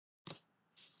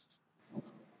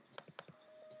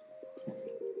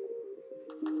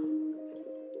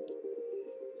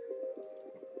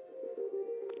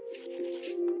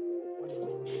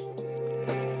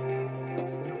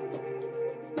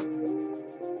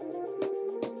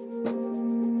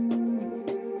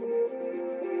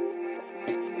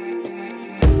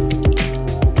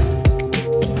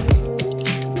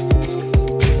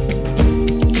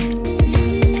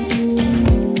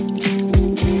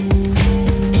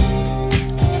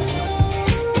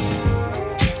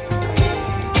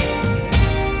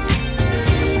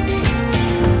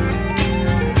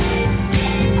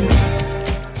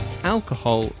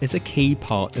alcohol is a key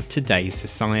part of today's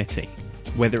society.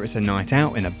 Whether it's a night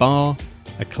out in a bar,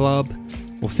 a club,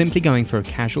 or simply going for a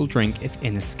casual drink, it's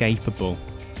inescapable.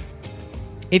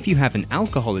 If you have an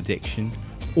alcohol addiction,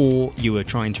 or you are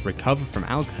trying to recover from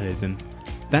alcoholism,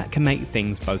 that can make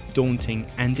things both daunting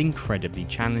and incredibly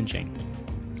challenging.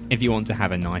 If you want to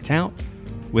have a night out,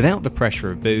 without the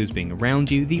pressure of booze being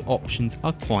around you, the options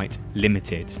are quite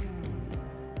limited.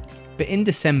 But in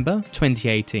December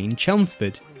 2018,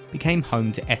 Chelmsford became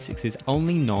home to Essex's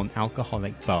only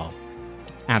non-alcoholic bar,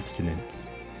 Abstinence.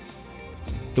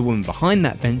 The woman behind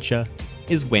that venture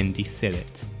is Wendy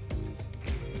Sillett.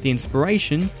 The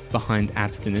inspiration behind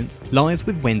Abstinence lies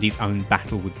with Wendy's own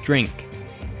battle with drink,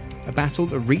 a battle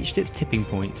that reached its tipping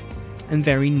point and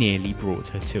very nearly brought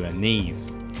her to her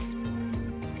knees.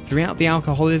 Throughout the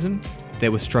alcoholism,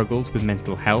 there were struggles with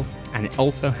mental health, and it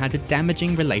also had a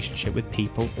damaging relationship with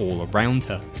people all around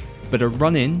her. But a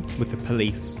run-in with the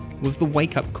police was the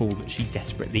wake-up call that she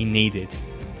desperately needed.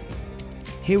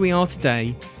 Here we are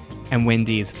today, and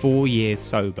Wendy is 4 years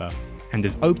sober and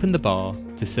has opened the bar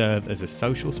to serve as a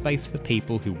social space for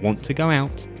people who want to go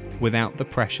out without the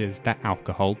pressures that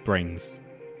alcohol brings.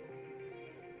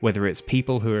 Whether it's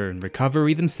people who are in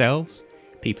recovery themselves,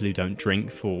 people who don't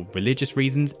drink for religious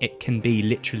reasons, it can be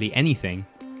literally anything.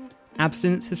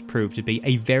 Abstinence has proved to be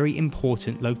a very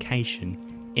important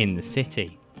location in the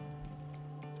city.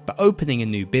 But opening a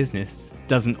new business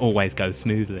doesn't always go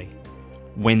smoothly.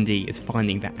 Wendy is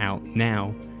finding that out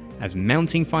now, as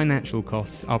mounting financial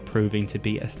costs are proving to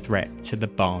be a threat to the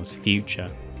bar's future.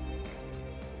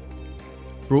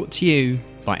 Brought to you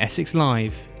by Essex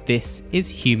Live, this is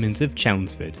Humans of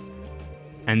Chelmsford.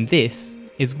 And this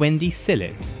is Wendy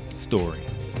Sillett's story.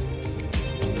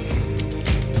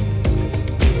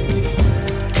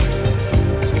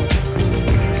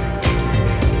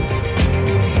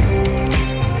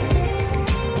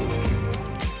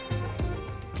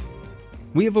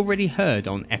 We have already heard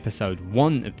on episode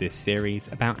 1 of this series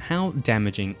about how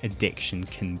damaging addiction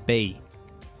can be.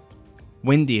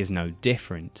 Wendy is no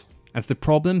different, as the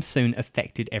problem soon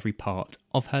affected every part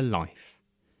of her life.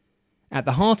 At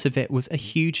the heart of it was a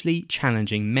hugely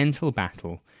challenging mental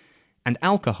battle, and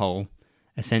alcohol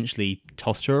essentially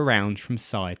tossed her around from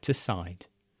side to side.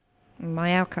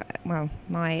 My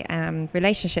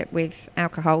relationship with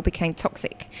alcohol became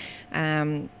toxic.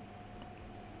 It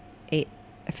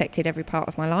affected every part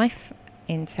of my life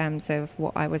in terms of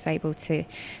what I was able to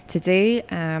do,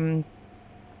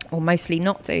 or mostly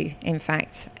not do. In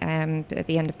fact, at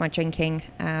the end of my drinking,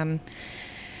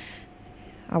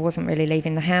 I wasn't really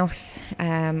leaving the house.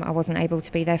 I wasn't able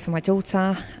to be there for my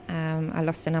daughter. I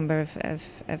lost a number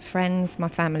of friends. My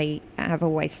family have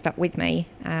always stuck with me.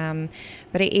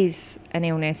 But it is an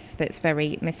illness that's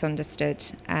very misunderstood.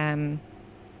 And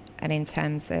in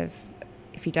terms of,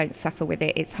 if you don't suffer with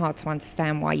it, it's hard to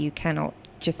understand why you cannot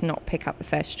just not pick up the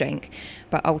first drink.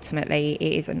 But ultimately,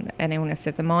 it is an illness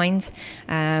of the mind.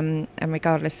 And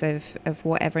regardless of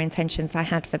whatever intentions I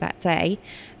had for that day,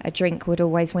 a drink would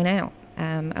always win out.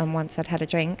 And once I'd had a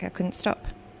drink, I couldn't stop.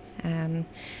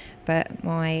 But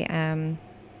I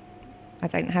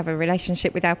don't have a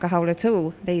relationship with alcohol at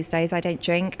all these days. I don't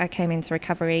drink. I came into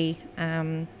recovery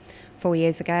over 4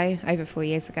 years ago,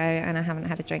 and I haven't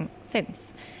had a drink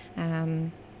since.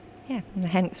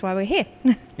 Hence why we're here.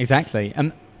 Exactly.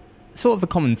 Sort of a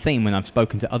common theme when I've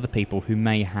spoken to other people who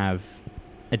may have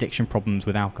addiction problems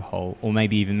with alcohol, or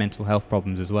maybe even mental health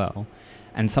problems as well.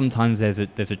 And sometimes there's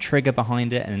a trigger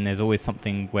behind it, and there's always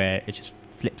something where it just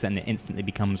flips and it instantly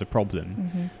becomes a problem.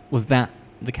 Mm-hmm. Was that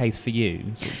the case for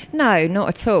you? No, not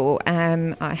at all.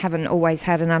 I haven't always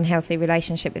had an unhealthy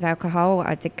relationship with alcohol.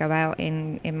 I did go out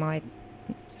in my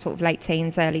sort of late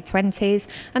teens, early 20s,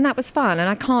 and that was fun. And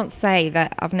I can't say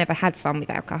that I've never had fun with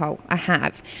alcohol. I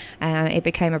have. It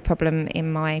became a problem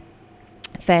in my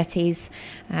 30s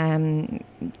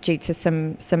due to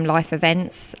some life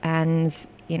events, and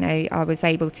I was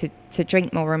able to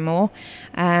drink more and more.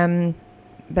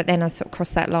 But then I sort of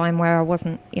crossed that line where I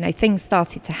wasn't, things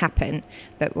started to happen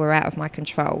that were out of my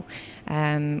control,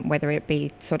 whether it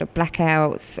be sort of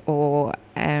blackouts or,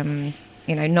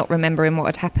 not remembering what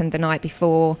had happened the night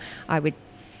before. I would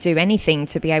do anything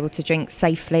to be able to drink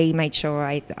safely, made sure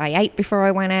I ate before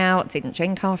I went out, didn't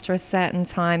drink after a certain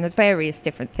time, the various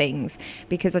different things,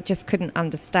 because I just couldn't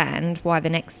understand why the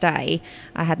next day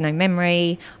I had no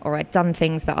memory, or I'd done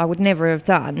things that I would never have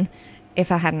done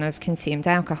if I hadn't have consumed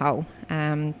alcohol.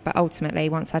 But ultimately,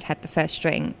 once I'd had the first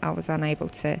drink, I was unable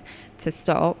to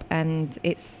stop, and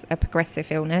it's a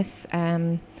progressive illness,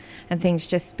 and things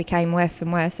just became worse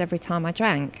and worse every time I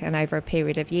drank. And over a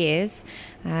period of years,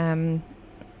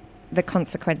 the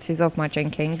consequences of my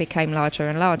drinking became larger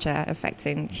and larger,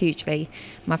 affecting hugely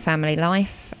my family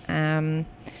life.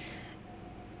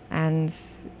 And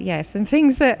yeah, some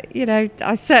things that,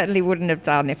 I certainly wouldn't have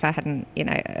done if I hadn't,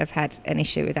 have had an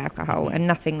issue with alcohol, and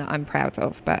nothing that I'm proud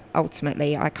of. But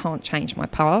ultimately, I can't change my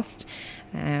past.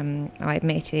 I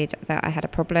admitted that I had a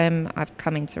problem. I've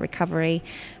come into recovery,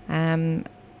 and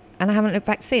I haven't looked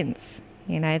back since.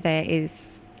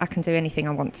 I can do anything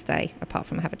I want today apart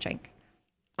from have a drink.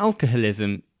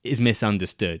 Alcoholism is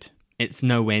misunderstood. It's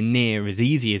nowhere near as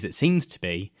easy as it seems to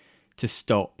be to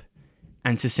stop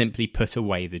and to simply put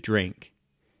away the drink.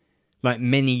 Like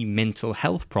many mental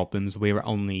health problems, we're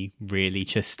only really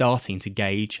just starting to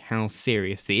gauge how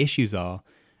serious the issues are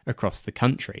across the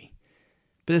country.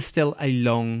 But there's still a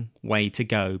long way to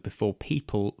go before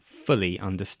people fully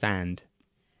understand.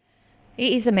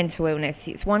 It is a mental illness.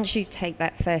 It's once you take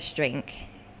that first drink,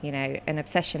 an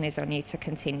obsession is on you to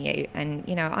continue. And,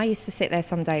 I used to sit there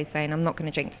some days saying, I'm not going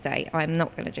to drink today. I'm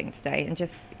not going to drink today. And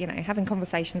just, having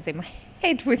conversations in my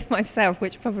head with myself,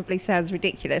 which probably sounds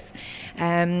ridiculous.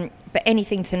 But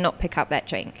anything to not pick up that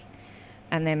drink.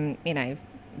 And then,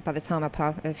 by the time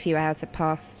a few hours had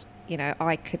passed,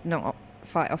 I could not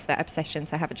fight off that obsession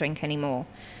to have a drink anymore.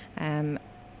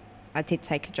 I did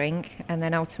take a drink, and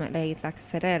then ultimately, like I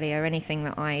said earlier, anything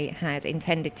that I had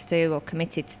intended to do or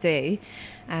committed to do,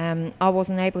 I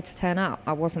wasn't able to turn up.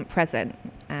 I wasn't present.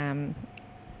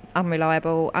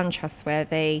 Unreliable,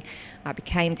 untrustworthy. I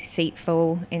became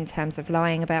deceitful in terms of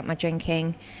lying about my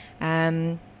drinking,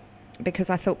 because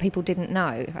I thought people didn't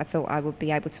know. I thought I would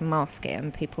be able to mask it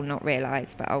and people not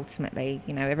realise, but ultimately,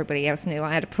 everybody else knew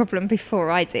I had a problem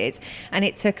before I did. And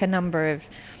it took a number of,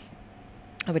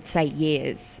 I would say,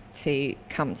 years to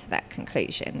come to that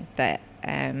conclusion that,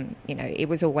 it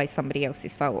was always somebody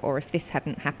else's fault, or if this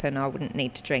hadn't happened, I wouldn't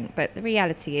need to drink. But the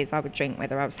reality is I would drink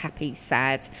whether I was happy,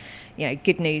 sad,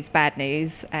 good news, bad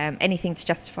news, anything to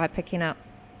justify picking up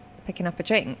a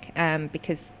drink,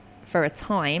 because for a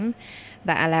time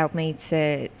that allowed me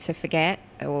to forget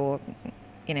or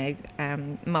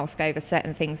mask over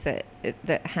certain things that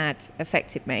had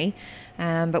affected me.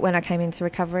 But when I came into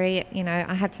recovery,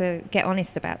 I had to get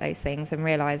honest about those things and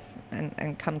realise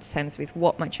and come to terms with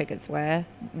what my triggers were,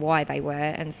 why they were,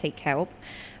 and seek help.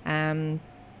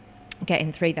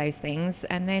 Getting through those things,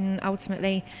 and then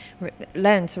ultimately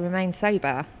learn to remain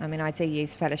sober. I mean, I do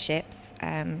use fellowships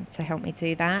to help me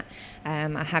do that.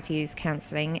 I have used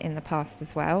counselling in the past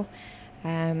as well.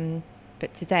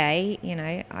 But today,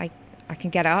 I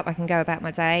can get up, I can go about my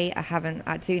day.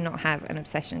 I do not have an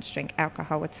obsession to drink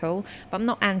alcohol at all. But I'm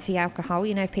not anti-alcohol.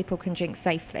 If people can drink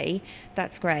safely,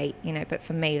 that's great. But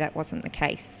for me, that wasn't the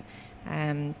case.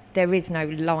 There is no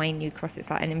line you cross. It's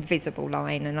like an invisible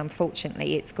line, and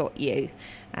unfortunately, it's got you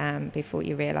before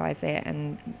you realise it.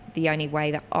 And the only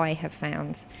way that I have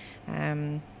found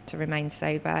to remain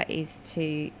sober is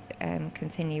to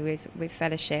continue with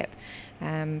fellowship.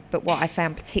 But what I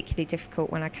found particularly difficult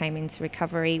when I came into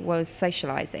recovery was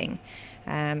socialising.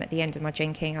 At the end of my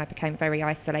drinking, I became very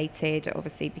isolated.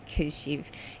 Obviously, because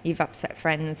you've upset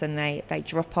friends and they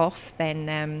drop off,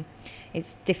 then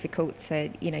it's difficult to,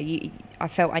 I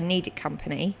felt I needed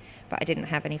company, but I didn't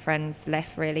have any friends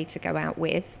left really to go out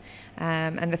with.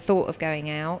 And the thought of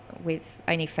going out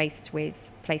only faced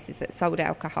with places that sold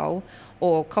alcohol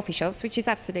or coffee shops, which is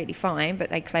absolutely fine, but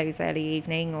they close early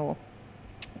evening or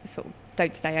sort of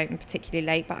don't stay open particularly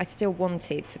late. But I still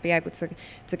wanted to be able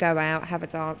to go out, have a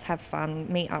dance, have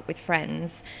fun, meet up with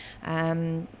friends.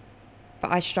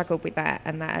 But I struggled with that,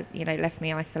 and that left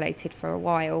me isolated for a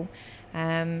while.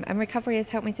 And recovery has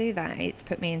helped me do that. It's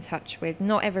put me in touch with,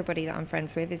 not everybody that I'm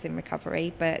friends with is in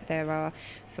recovery, but there are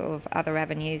sort of other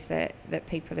avenues that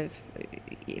people have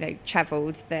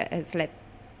travelled that has led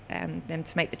them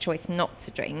to make the choice not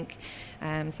to drink.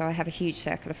 So I have a huge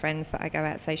circle of friends that I go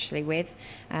out socially with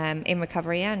in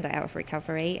recovery and out of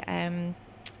recovery. And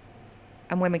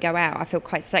when we go out, I feel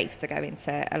quite safe to go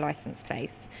into a licensed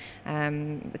place.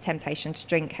 The temptation to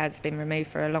drink has been removed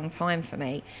for a long time for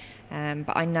me.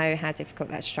 But I know how difficult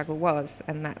that struggle was,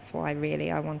 and that's why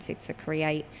really I wanted to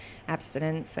create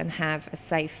abstinence and have a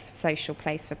safe social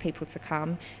place for people to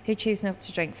come who choose not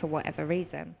to drink for whatever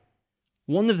reason.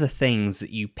 One of the things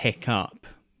that you pick up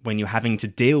when you're having to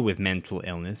deal with mental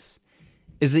illness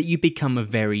is that you become a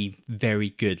very,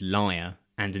 very good liar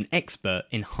and an expert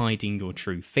in hiding your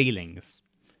true feelings.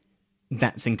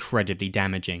 That's incredibly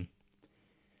damaging.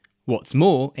 What's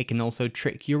more, it can also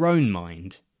trick your own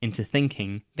mind into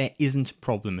thinking there isn't a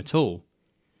problem at all,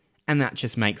 and that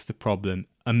just makes the problem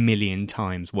a million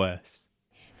times worse.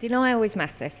 Denial is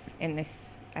massive in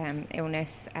this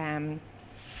illness.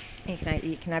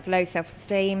 You can have low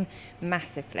self-esteem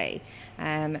massively,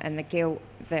 and the guilt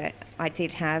that I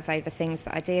did have over things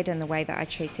that I did and the way that I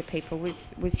treated people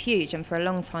was huge, and for a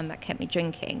long time that kept me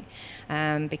drinking,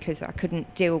 because I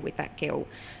couldn't deal with that guilt.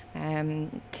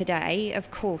 Today,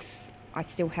 of course, I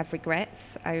still have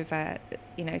regrets over,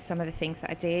 some of the things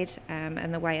that I did,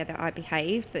 and the way that I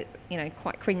behaved, that,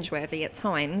 quite cringeworthy at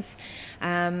times.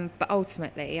 But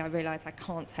ultimately, I realise I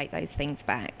can't take those things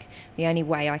back. The only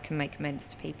way I can make amends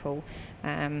to people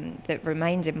that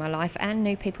remained in my life and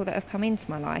new people that have come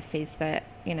into my life is that,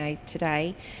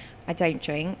 today I don't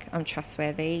drink, I'm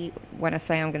trustworthy. When I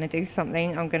say I'm going to do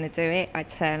something, I'm going to do it, I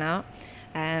turn up.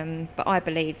 But I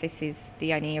believe this is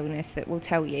the only illness that will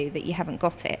tell you that you haven't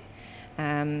got it.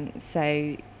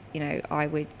 So, I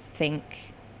would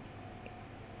think,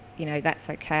 that's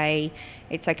okay.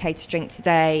 It's okay to drink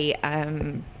today.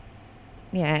 And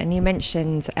you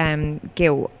mentioned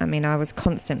guilt. I mean, I was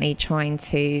constantly trying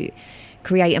to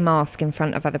create a mask in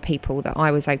front of other people that I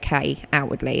was okay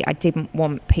outwardly. I didn't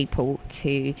want people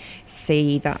to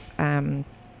see that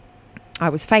I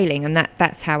was failing, and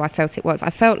that's how I felt it was. I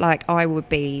felt like I would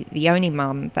be the only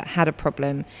mum that had a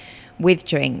problem with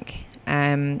drink,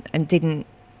 and didn't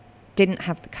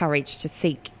have the courage to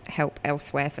seek help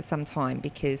elsewhere for some time,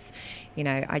 because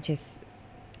I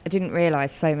didn't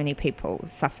realise so many people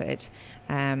suffered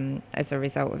as a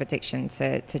result of addiction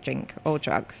to drink or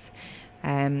drugs,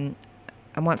 and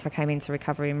once I came into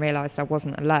recovery and realised I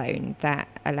wasn't alone, that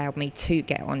allowed me to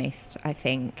get honest, I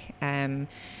think, and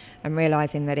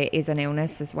realising that it is an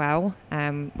illness as well,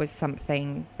 was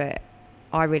something that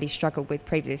I really struggled with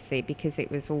previously, because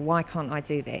it was, well, why can't I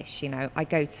do this? I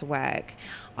go to work,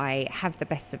 I have the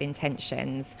best of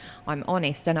intentions, I'm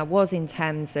honest, and I was in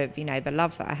terms of, the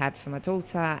love that I had for my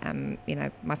daughter and,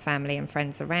 my family and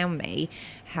friends around me.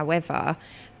 However,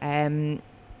 I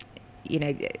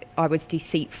was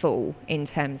deceitful in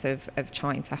terms of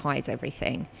trying to hide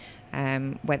everything,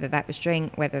 whether that was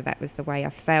drink, whether that was the way I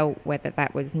felt, whether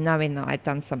that was knowing that I'd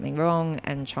done something wrong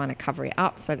and trying to cover it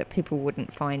up so that people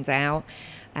wouldn't find out.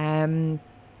 But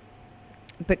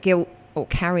guilt, or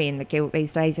carrying the guilt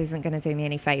these days, isn't going to do me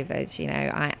any favours.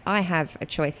 I have a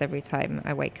choice every time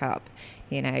I wake up.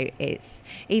 It's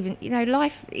even,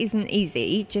 life isn't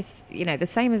easy, just, the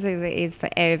same as it is for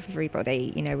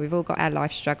everybody. We've all got our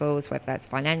life struggles, whether that's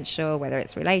financial, whether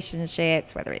it's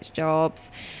relationships, whether it's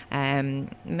jobs,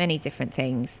 many different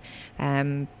things.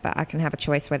 But I can have a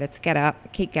choice whether to get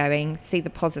up, keep going, see the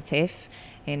positive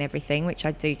in everything, which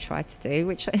I do try to do,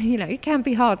 which, it can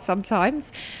be hard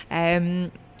sometimes.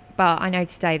 But I know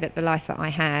today that the life that I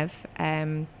have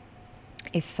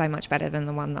is so much better than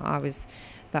the one that I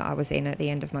was in at the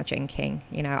end of my drinking.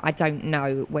 I don't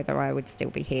know whether I would still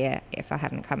be here if I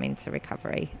hadn't come into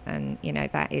recovery. And,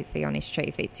 that is the honest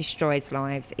truth. It destroys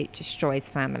lives, it destroys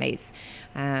families.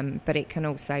 But it can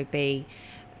also be,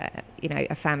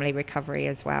 a family recovery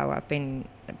as well. I've been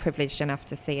privileged enough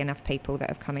to see enough people that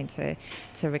have come into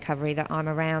recovery that I'm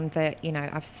around, that,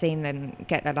 I've seen them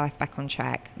get their life back on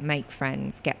track, make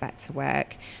friends, get back to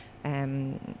work,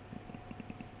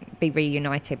 be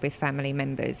reunited with family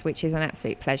members, which is an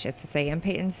absolute pleasure to see,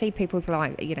 and see people's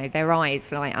life, their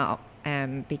eyes light up,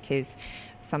 because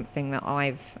something that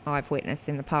I've witnessed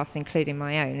in the past, including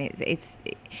my own,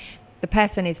 the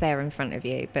person is there in front of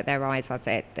you, but their eyes are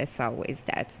dead, their soul is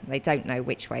dead. They don't know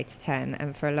which way to turn,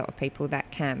 and for a lot of people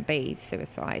that can be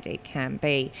suicide, it can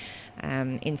be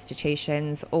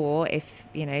institutions, or if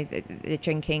the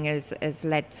drinking has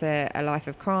led to a life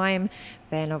of crime,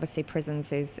 then obviously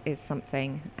prisons is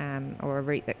something, or a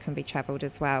route that can be travelled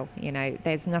as well.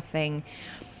 There's nothing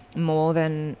more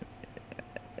than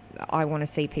I want to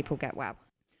see people get well.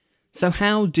 So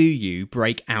how do you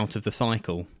break out of the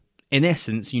cycle? In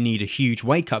essence, you need a huge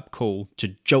wake-up call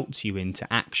to jolt you into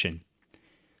action.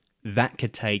 That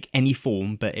could take any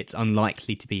form, but it's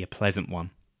unlikely to be a pleasant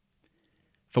one.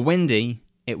 For Wendy,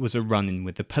 it was a run-in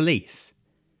with the police,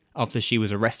 after she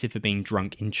was arrested for being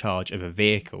drunk in charge of a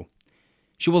vehicle.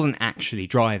 She wasn't actually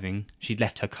driving, she'd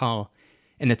left her car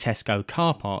in a Tesco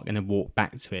car park and had walked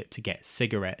back to it to get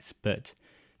cigarettes, but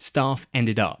staff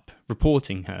ended up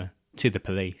reporting her to the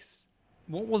police.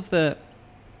 What was the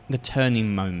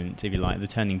turning moment, if you like, the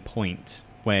turning point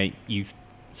where you've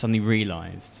suddenly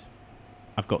realised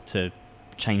I've got to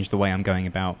change the way I'm going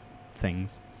about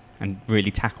things and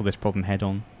really tackle this problem head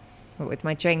on? With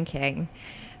my drinking,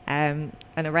 an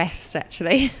arrest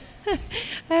actually,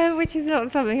 which is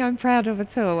not something I'm proud of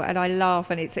at all, and I laugh,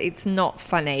 and it's not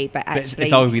funny, but actually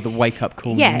it's arguably the wake up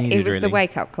call. Yeah, you needed, it was really. The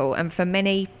wake up call, and for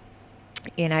many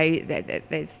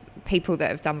there's people that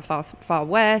have done far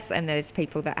worse, and there's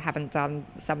people that haven't done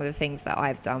some of the things that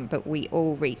I've done. But we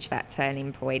all reach that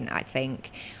turning point, I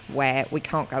think, where we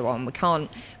can't go on. We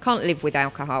can't live with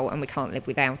alcohol, and we can't live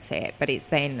without it. But it's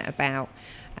then about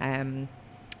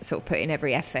sort of putting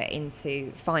every effort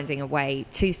into finding a way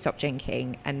to stop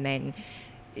drinking. And then,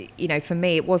 for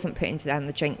me, it wasn't putting down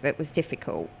the drink that was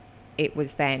difficult. It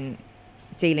was then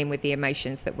dealing with the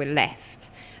emotions that were left.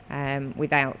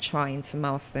 Without trying to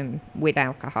mask them with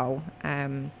alcohol.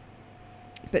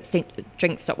 But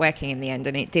drinks stopped working in the end,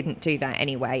 and it didn't do that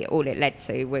anyway. All it led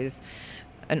to was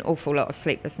an awful lot of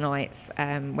sleepless nights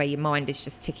where your mind is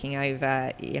just ticking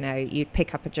over. You'd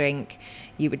pick up a drink,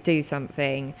 you would do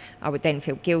something, I would then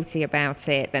feel guilty about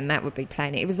it, then that would be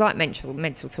playing. It was like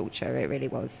mental torture, it really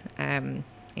was. And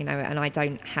I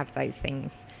don't have those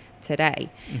things today.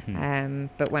 Mm-hmm.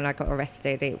 But when I got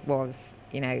arrested, it was,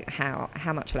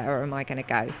 how much lower am I going to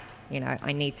go?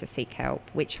 I need to seek help,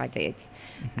 which I did.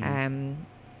 Mm-hmm.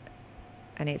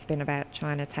 And it's been about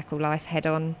trying to tackle life head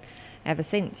on ever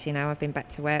since. I've been back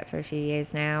to work for a few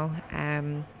years now.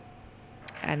 And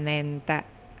then that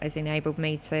has enabled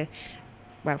me to,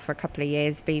 for a couple of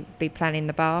years, be planning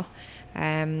the bar,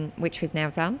 which we've now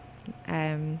done.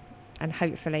 And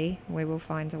hopefully we will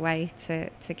find a way to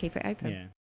keep it open. Yeah.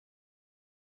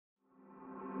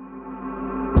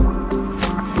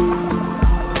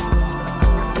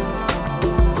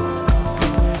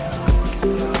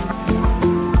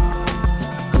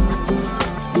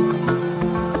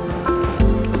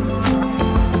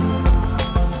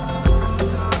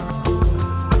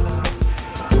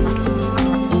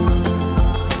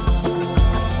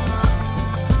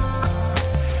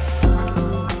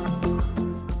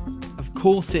 Of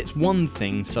course, it's one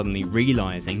thing suddenly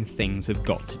realising things have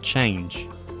got to change.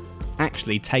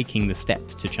 Actually taking the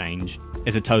steps to change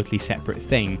is a totally separate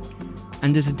thing,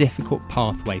 and is a difficult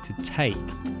pathway to take.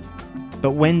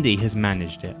 But Wendy has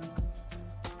managed it.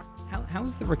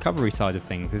 How's the recovery side of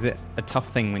things? Is it a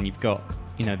tough thing when you've got,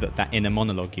 that inner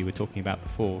monologue you were talking about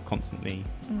before, constantly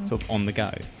sort of on the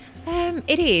go?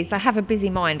 It is. I have a busy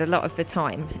mind a lot of the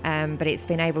time, but it's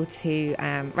been able to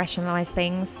rationalise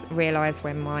things, realise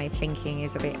when my thinking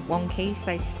is a bit wonky,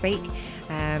 so to speak,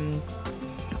 and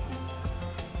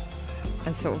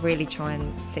sort of really try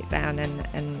and sit down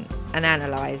and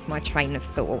analyse my train of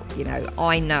thought.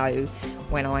 I know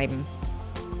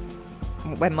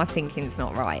when my thinking's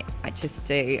not right. I just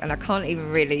do, and I can't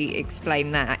even really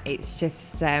explain that. It's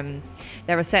just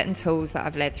there are certain tools that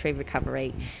I've led through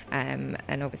recovery, and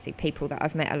obviously people that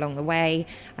I've met along the way,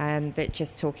 that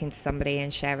just talking to somebody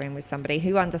and sharing with somebody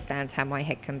who understands how my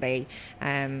head can be,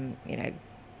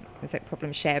 is it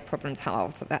problem shared, problems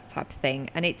halved, that type of thing.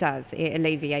 And it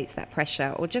alleviates that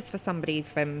pressure. Or just for somebody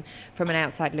from an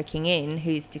outside looking in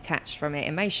who's detached from it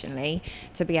emotionally,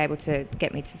 to be able to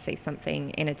get me to see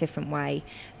something in a different way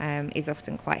is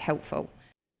often quite helpful.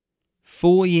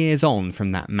 4 years on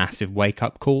from that massive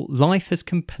wake-up call, life has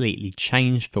completely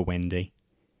changed for Wendy.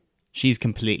 She's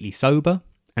completely sober,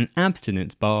 and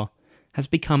Abstinence Bar has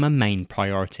become a main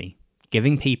priority,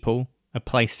 giving people a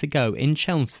place to go in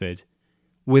Chelmsford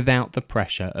without the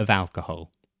pressure of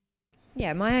alcohol.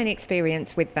 Yeah, my own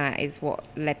experience with that is what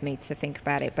led me to think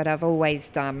about it, but I've always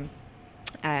done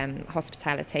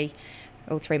hospitality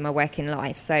all through my working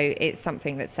life, so it's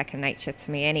something that's second nature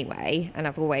to me anyway, and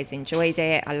I've always enjoyed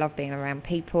it. I love being around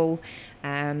people,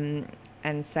 and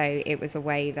so it was a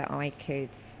way that I could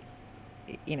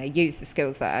use the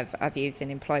skills that I've used in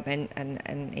employment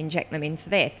and inject them into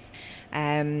this.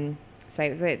 So it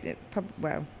was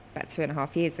about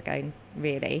 2.5 years ago,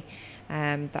 really,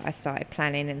 that I started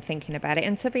planning and thinking about it.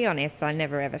 And to be honest, I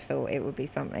never ever thought it would be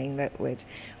something that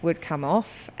would come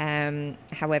off.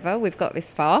 However, we've got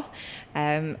this far,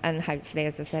 and hopefully,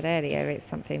 as I said earlier, it's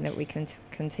something that we can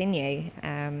continue.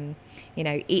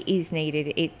 It is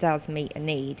needed. It does meet a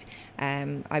need.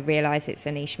 I realise it's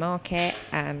a niche market,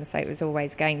 so it was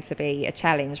always going to be a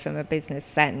challenge from a business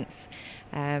sense.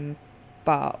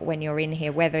 But when you're in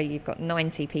here, whether you've got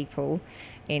 90 people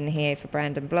in here for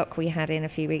Brandon Block we had in a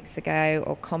few weeks ago,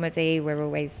 or comedy, we're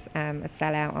always a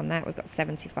sellout on that. We've got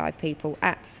 75 people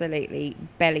absolutely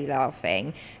belly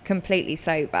laughing, completely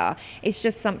sober. It's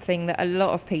just something that a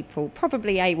lot of people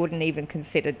probably wouldn't even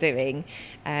consider doing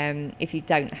if you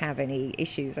don't have any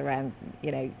issues around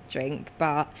drink.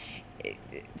 But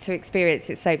to experience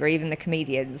it sober, even the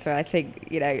comedians are, I think,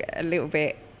 a little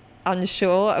bit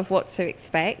unsure of what to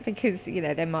expect, because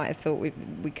they might have thought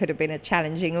we could have been a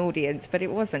challenging audience, but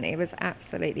it wasn't. It was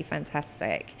absolutely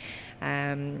fantastic.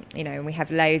 And we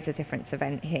have loads of different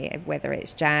events here, whether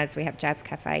it's jazz, we have Jazz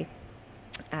Cafe,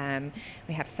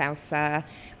 We have salsa,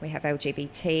 we have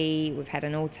LGBT, we've had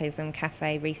an autism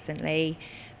cafe recently,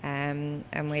 and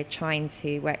we're trying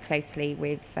to work closely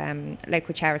with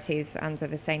local charities under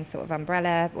the same sort of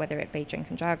umbrella, whether it be drink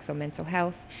and drugs or mental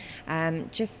health,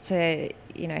 just to,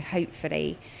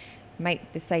 hopefully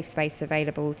make the safe space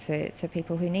available to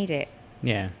people who need it.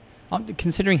 Yeah.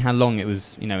 Considering how long it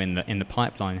was, in the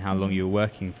pipeline, how long you were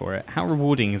working for it, how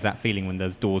rewarding is that feeling when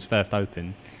those doors first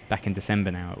opened? Back in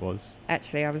December now it was.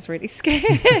 Actually, I was really scared.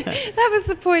 That was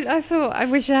the point. I thought, I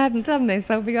wish I hadn't done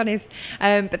this, I'll be honest.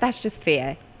 But that's just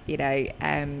fear,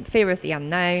 fear of the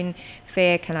unknown,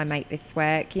 fear, can I make this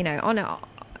work?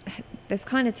 There's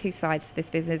kind of two sides to this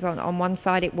business. On one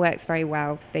side, it works very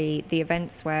well. The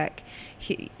events work,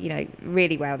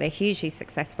 really well. They're hugely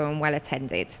successful and well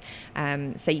attended.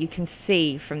 So you can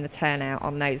see from the turnout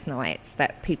on those nights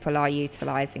that people are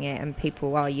utilising it and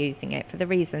people are using it for the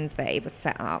reasons that it was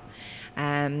set up.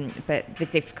 But the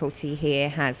difficulty here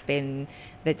has been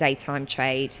the daytime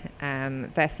trade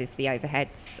versus the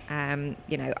overheads.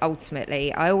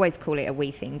 Ultimately, I always call it a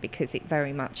we thing because it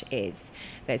very much is.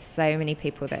 There's so many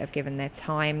people that have given their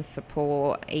time,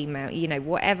 support, email,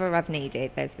 whatever I've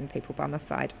needed, there's been people by my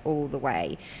side all the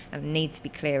way, and I need to be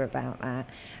clear about that.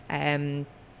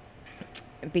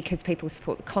 Because people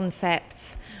support the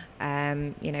concept,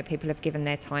 people have given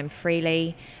their time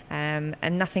freely, and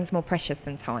nothing's more precious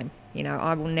than time.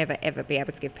 I will never ever be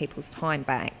able to give people's time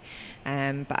back,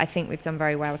 but I think we've done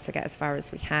very well to get as far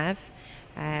as we have.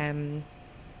 But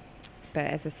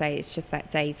as I say, it's just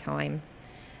that daytime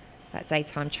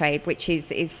trade, which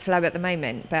is slow at the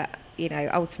moment, but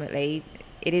ultimately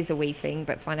it is a wee thing,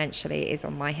 but financially it is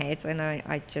on my head, and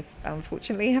I just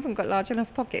unfortunately haven't got large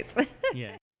enough pockets.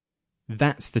 Yeah.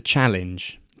 That's the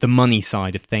challenge, the money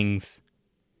side of things.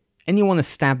 Anyone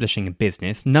establishing a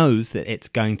business knows that it's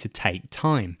going to take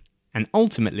time, and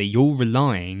ultimately you're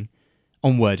relying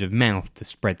on word of mouth to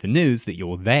spread the news that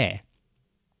you're there.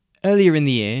 Earlier in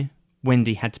the year,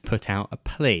 Wendy had to put out a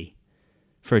plea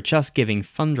for a Just Giving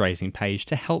fundraising page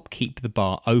to help keep the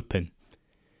bar open.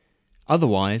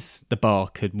 Otherwise, the bar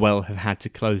could well have had to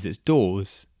close its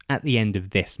doors at the end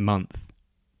of this month.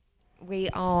 We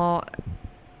are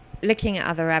looking at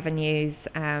other avenues.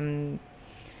 An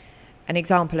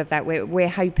example of that, we're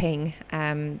hoping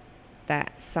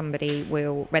that somebody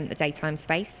will rent the daytime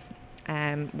space,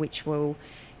 which will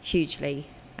hugely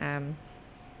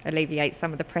alleviate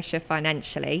some of the pressure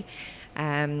financially.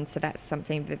 So that's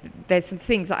something that there's some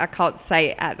things that I can't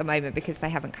say at the moment because they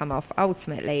haven't come off.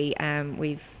 Ultimately,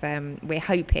 we're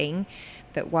hoping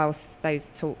that whilst those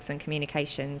talks and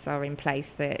communications are in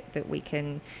place, that we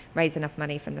can raise enough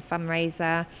money from the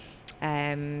fundraiser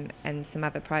and some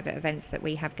other private events that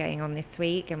we have going on this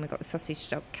week. And we've got the Sausage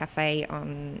Stock Cafe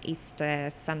on Easter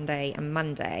Sunday and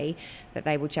Monday, that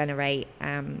they will generate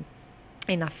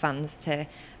enough funds to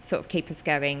sort of keep us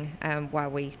going while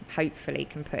we hopefully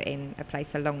can put in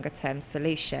place a longer term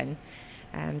solution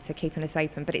to keeping us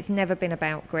open. But it's never been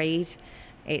about greed.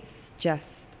 It's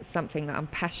just something that I'm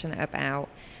passionate about,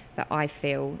 that I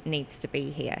feel needs to be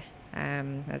here.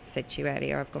 As I said to you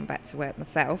earlier, I've gone back to work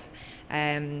myself,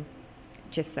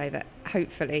 just so that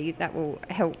hopefully that will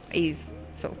help ease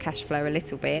sort of cash flow a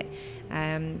little bit,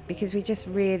 because it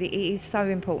is so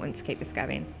important to keep us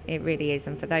going. It really is.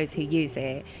 And for those who use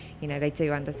it, they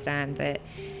do understand that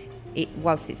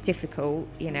whilst it's difficult,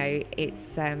 it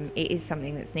is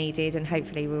something that's needed, and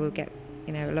hopefully we will get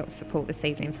a lot of support this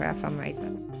evening for our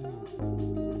fundraiser.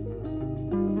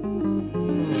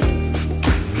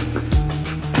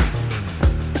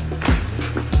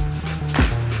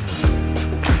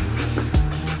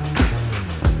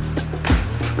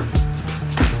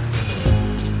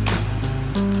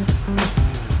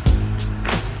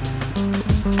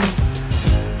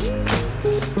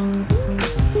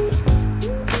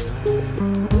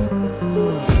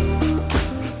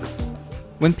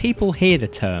 When people hear the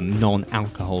term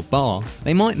non-alcohol bar,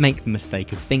 they might make the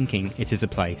mistake of thinking it is a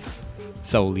place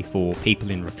solely for people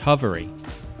in recovery,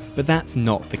 but that's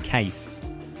not the case.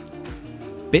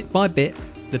 Bit by bit,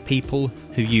 the people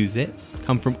who use it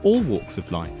come from all walks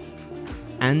of life,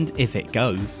 and if it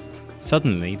goes,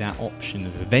 suddenly that option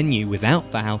of a venue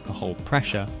without the alcohol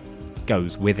pressure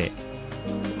goes with it.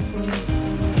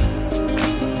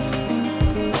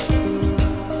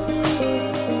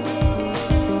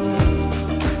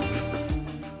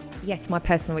 Yes, my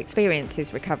personal experience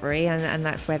is recovery, and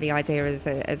that's where the idea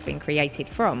has been created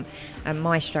from, and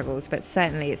my struggles. But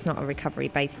certainly it's not a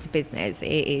recovery-based business.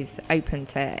 It is open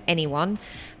to anyone,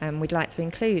 and we'd like to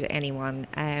include anyone.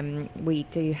 We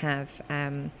do have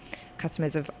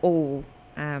customers of all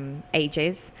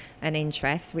ages and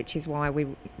interests, which is why we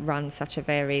run such a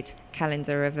varied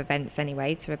calendar of events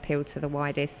anyway, to appeal to the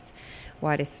widest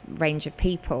range of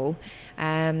people.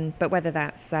 But whether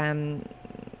that's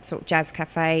sort of jazz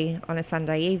cafe on a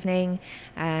Sunday evening,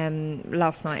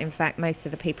 last night in fact most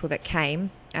of the people that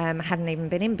came hadn't even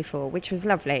been in before, which was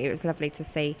lovely. It was lovely to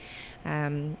see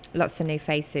lots of new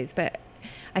faces. But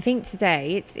I think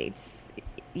today it's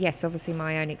yes, obviously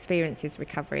my own experience is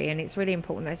recovery, and it's really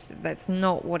important. That's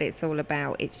not what it's all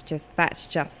about. That's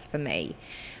just for me.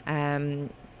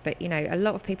 But, you know, a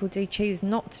lot of people do choose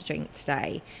not to drink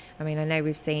today. I mean, I know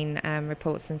we've seen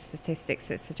reports and statistics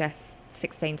that suggest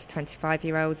 16 to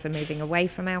 25-year-olds are moving away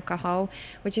from alcohol,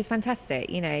 which is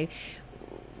fantastic. You know,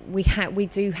 we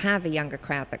do have a younger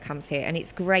crowd that comes here, and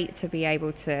it's great to be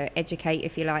able to educate,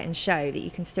 if you like, and show that you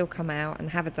can still come out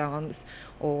and have a dance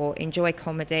or enjoy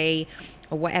comedy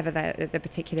or whatever the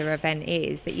particular event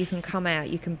is, that you can come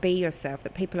out, you can be yourself,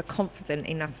 that people are confident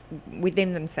enough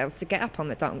within themselves to get up on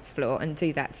the dance floor and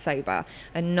do that sober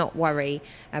and not worry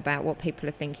about what people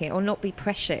are thinking or not be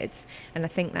pressured. And I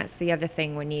think that's the other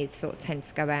thing when you sort of tend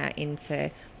to go out into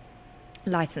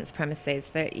licensed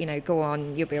premises, that, you know, go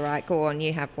on, you'll be all right, go on,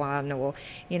 you have one, or,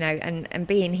 you know, and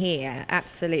being here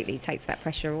absolutely takes that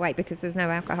pressure away because there's no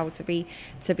alcohol to be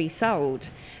sold.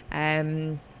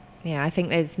 Yeah, I think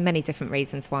there's many different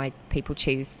reasons why people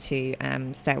choose to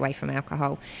stay away from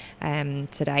alcohol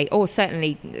today, or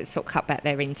certainly sort of cut back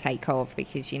their intake of,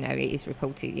 because, you know, it is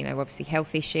reported, you know, obviously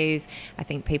health issues. I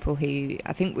think people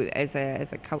as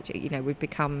a culture, you know, we've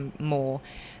become more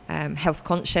health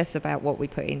conscious about what we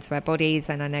put into our bodies,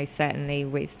 and I know certainly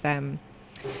with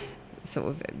sort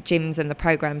of gyms and the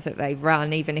programs that they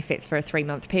run, even if it's for a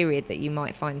 3-month period, that you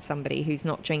might find somebody who's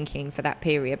not drinking for that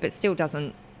period but still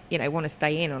doesn't, you know, want to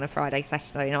stay in on a Friday,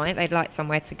 Saturday night. They'd like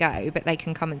somewhere to go, but they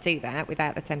can come and do that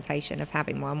without the temptation of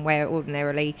having one, where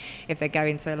ordinarily if they go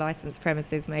into a licensed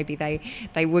premises, maybe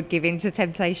they would give in to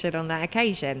temptation on that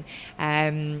occasion.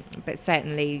 But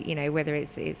certainly, you know, whether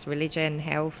it's religion,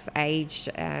 health, age,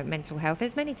 mental health,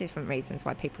 there's many different reasons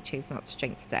why people choose not to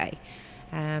drink today.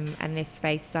 And this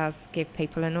space does give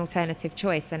people an alternative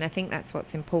choice, and I think that's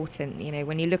what's important. You know,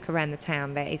 when you look around the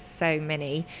town, there is so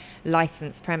many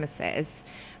licensed premises,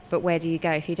 but where do you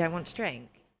go if you don't want to drink?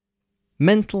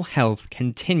 Mental health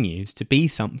continues to be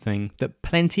something that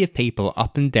plenty of people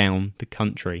up and down the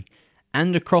country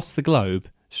and across the globe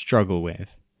struggle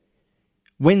with.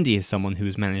 Wendy is someone who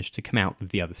has managed to come out of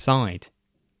the other side.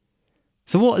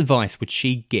 So what advice would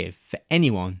she give for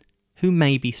anyone who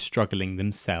may be struggling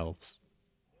themselves?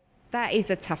 That is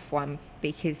a tough one,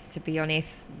 because to be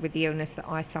honest, with the illness that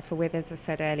I suffer with, as I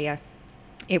said earlier,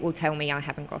 it will tell me I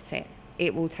haven't got it.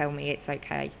 It will tell me it's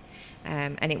okay.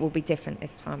 And it will be different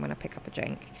this time when I pick up a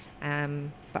drink.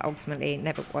 But ultimately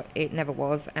it never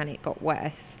was, and it got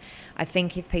worse. I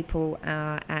think if people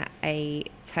are at a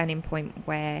turning point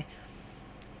where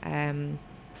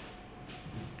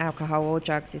alcohol or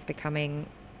drugs is becoming,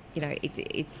 you know,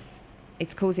 it's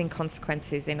causing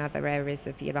consequences in other areas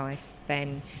of your life,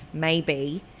 then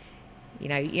maybe, you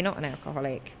know, you're not an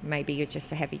alcoholic. Maybe you're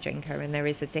just a heavy drinker, and there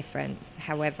is a difference.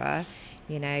 However,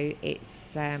 you know,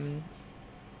 it's,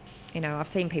 you know, I've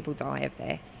seen people die of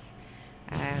this.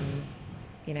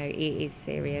 You know, it is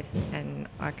serious, and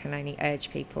I can only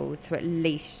urge people to at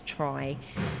least try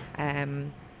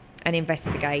and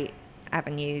investigate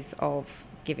avenues of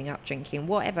giving up drinking,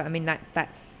 whatever. I mean,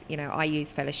 that's, you know, I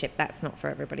use fellowship. That's not for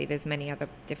everybody. There's many other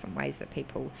different ways that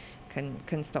people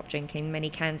can stop drinking. Many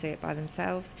can do it by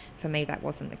themselves. For me, that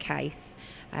wasn't the case,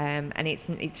 and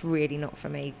it's really not for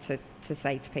me to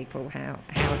say to people how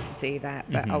to do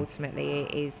that. But ultimately,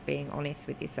 it is being honest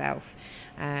with yourself.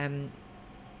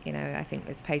 You know, I think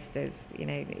there's posters, you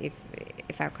know,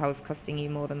 if alcohol's costing you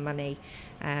more than money,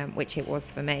 which it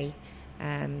was for me,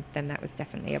 then that was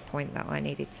definitely a point that I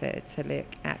needed to look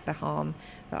at the harm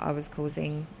that I was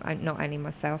causing, not only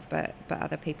myself but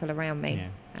other people around me. Yeah.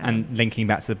 And linking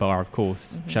back to the bar, of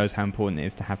course, shows how important it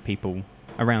is to have people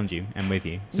around you and with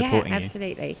you, supporting you.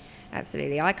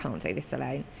 Absolutely. I can't do this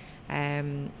alone.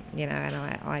 You know, and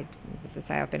I, as I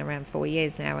say, I've been around 4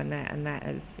 years now, and that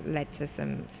has led to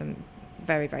some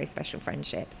very, very special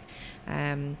friendships.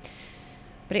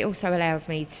 But it also allows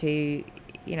me to,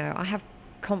 you know, I have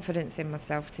confidence in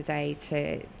myself today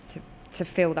to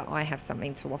feel that I have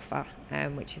something to offer,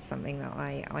 which is something that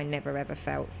I never ever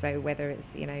felt. So whether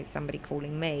it's, somebody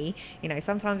calling me,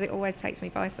 sometimes it always takes me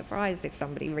by surprise if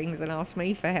somebody rings and asks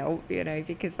me for help,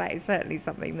 because that is certainly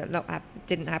something that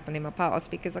didn't happen in my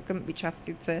past, because I couldn't be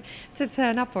trusted to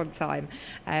turn up on time.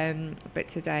 But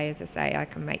today, as I say, I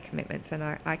can make commitments, and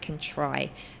I can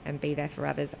try and be there for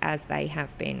others as they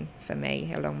have been for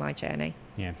me along my journey.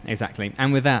 Yeah, exactly.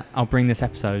 And with that, I'll bring this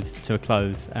episode to a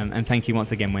close. And thank you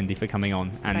once again, Wendy, for coming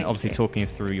on and obviously talking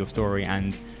us through your story.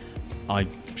 And I'm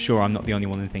sure I'm not the only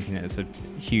one in thinking that it's a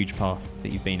huge path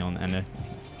that you've been on, and a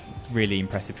really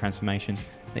impressive transformation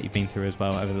that you've been through as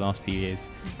well over the last few years,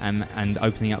 and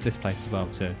opening up this place as well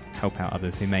to help out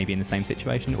others who may be in the same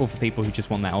situation, or for people who just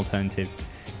want that alternative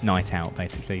night out,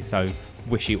 basically. So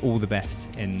wish you all the best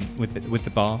with the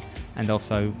bar, and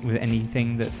also with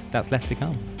anything that's left to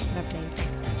come. Lovely. Thanks.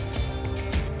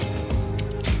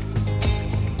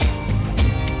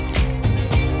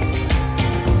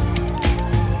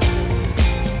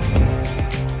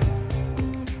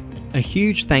 A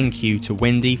huge thank you to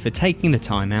Wendy for taking the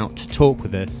time out to talk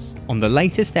with us on the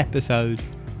latest episode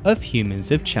of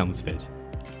Humans of Chelmsford.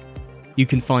 You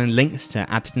can find links to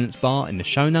Abstinence Bar in the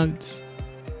show notes,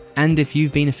 and if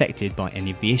you've been affected by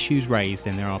any of the issues raised,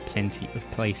 then there are plenty of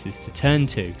places to turn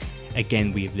to.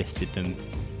 Again, we have listed them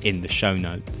in the show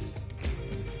notes.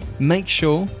 Make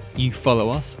sure you follow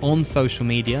us on social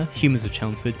media. Humans of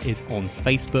Chelmsford is on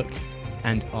Facebook,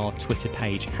 and our Twitter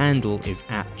page handle is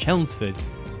 @Chelmsford_pod.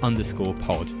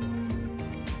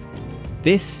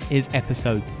 This is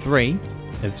episode 3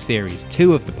 of series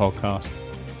 2 of the podcast,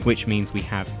 which means we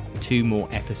have 2 more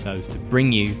episodes to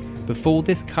bring you before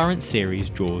this current series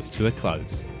draws to a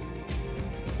close.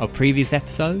 Our previous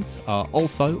episodes are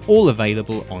also all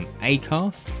available on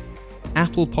Acast,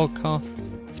 Apple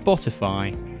Podcasts,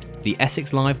 Spotify, the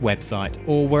Essex Live website,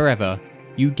 or wherever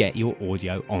you get your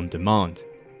audio on demand.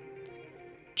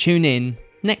 Tune in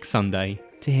next Sunday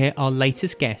to hear our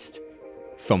latest guest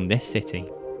from this city.